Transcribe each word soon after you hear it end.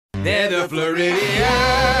They're the Floridians.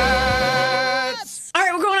 All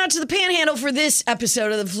right, we're going out to the Panhandle for this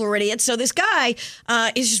episode of the Floridians. So this guy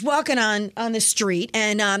is just walking on the street,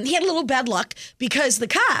 and he had a little bad luck because the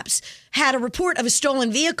cops had a report of a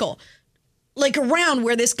stolen vehicle, like around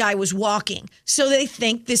where this guy was walking. So they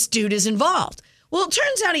think this dude is involved. Well, it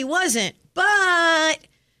turns out he wasn't, but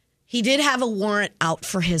he did have a warrant out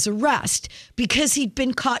for his arrest because he'd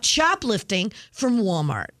been caught shoplifting from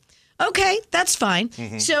Walmart. Okay, that's fine.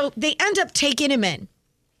 Mm-hmm. So they end up taking him in.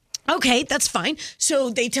 Okay, that's fine. So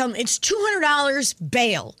they tell him it's $200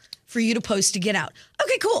 bail for you to post to get out.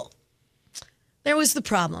 Okay, cool. There was the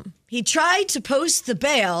problem. He tried to post the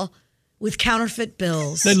bail with counterfeit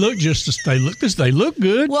bills. They look they look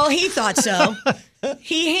good. Well, he thought so.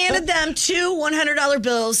 He handed them two $100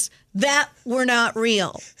 bills that were not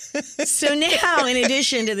real. So now, in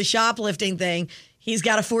addition to the shoplifting thing, he's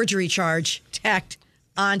got a forgery charge tacked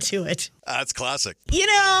onto it. That's classic. You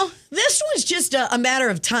know, this was just a matter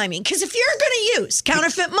of timing. Because if you're going to use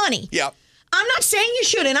counterfeit money, yeah, I'm not saying you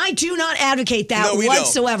should, and I do not advocate that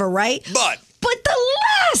whatsoever, right? But the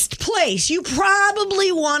last place you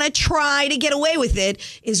probably want to try to get away with it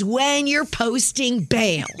is when you're posting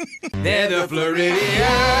bail. They're the Floridians.